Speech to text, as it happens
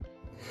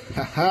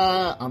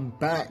Haha, I'm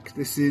back.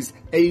 This is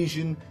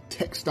Asian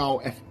Textile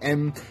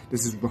FM.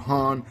 This is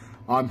Rahan.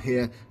 I'm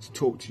here to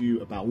talk to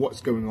you about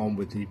what's going on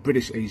with the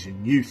British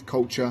Asian youth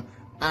culture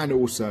and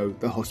also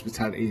the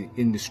hospitality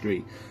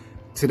industry.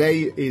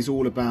 Today is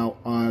all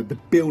about the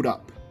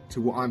build-up to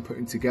what I'm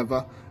putting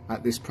together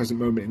at this present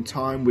moment in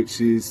time,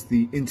 which is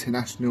the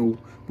International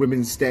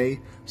Women's Day.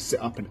 Set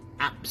up an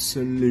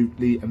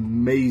absolutely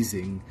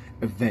amazing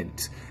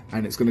event,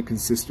 and it's going to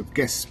consist of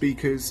guest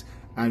speakers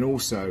and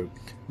also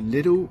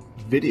little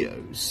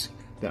videos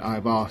that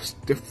I've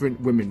asked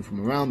different women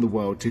from around the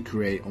world to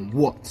create on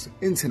what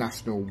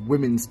International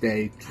Women's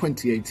Day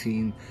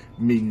 2018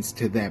 means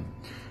to them.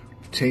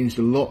 Changed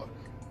a lot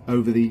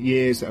over the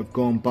years that have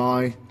gone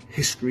by.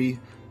 History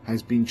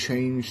has been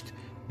changed.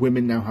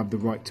 Women now have the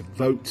right to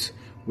vote.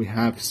 We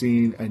have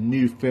seen a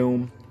new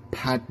film,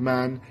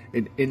 Padman,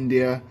 in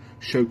India,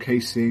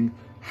 showcasing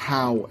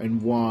how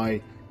and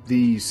why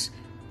these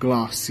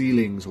glass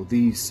ceilings or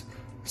these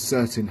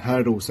certain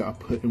hurdles that are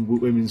put in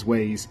women's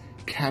ways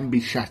can be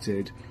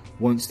shattered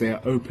once they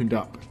are opened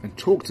up and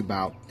talked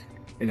about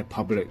in a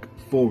public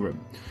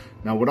forum.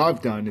 Now, what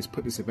I've done is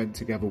put this event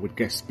together with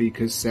guest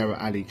speakers Sarah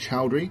Ali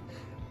Chowdhury,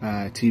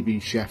 TV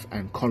chef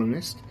and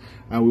columnist.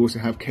 We also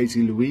have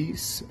Katie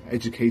Louise,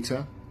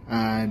 educator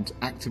and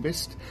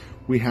activist.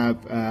 We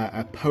have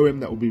a poem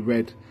that will be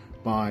read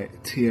by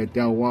Tia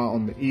Delwa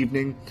on the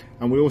evening,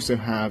 and we also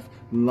have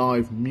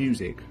live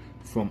music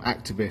from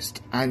activist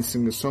and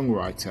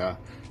singer-songwriter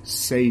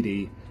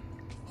Sadie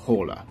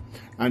Haller.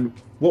 And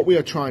what we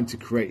are trying to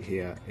create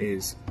here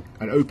is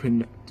an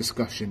open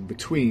discussion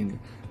between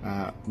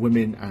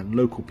women and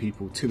local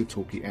people to the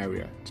Torquay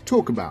area to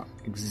talk about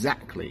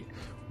exactly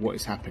what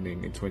is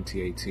happening in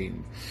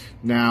 2018.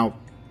 Now,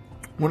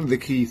 one of the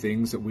key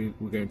things that we're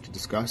going to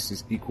discuss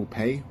is equal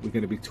pay. We're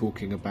going to be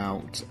talking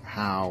about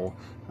how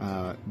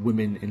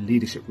women in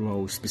leadership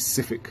roles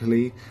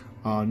specifically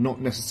are not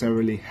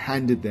necessarily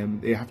handed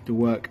them. They have to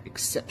work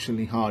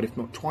exceptionally hard, if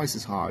not twice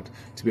as hard,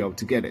 to be able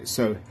to get it.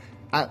 So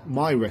at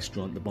my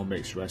restaurant, the Bombay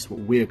Express, what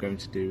we're going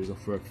to do is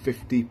offer a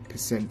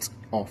 50%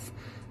 off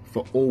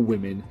for all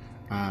women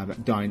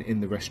that dine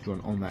in the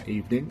restaurant on that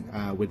evening,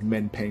 with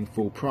men paying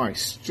full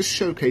price, just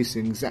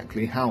showcasing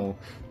exactly how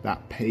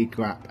that pay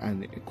gap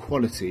and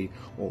equality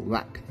or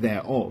lack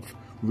thereof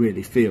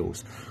really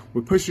feels.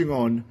 We're pushing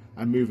on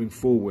and moving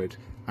forward,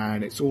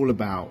 and it's all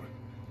about,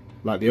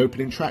 like the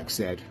opening track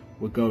said,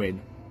 we're going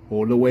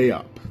all the way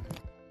up.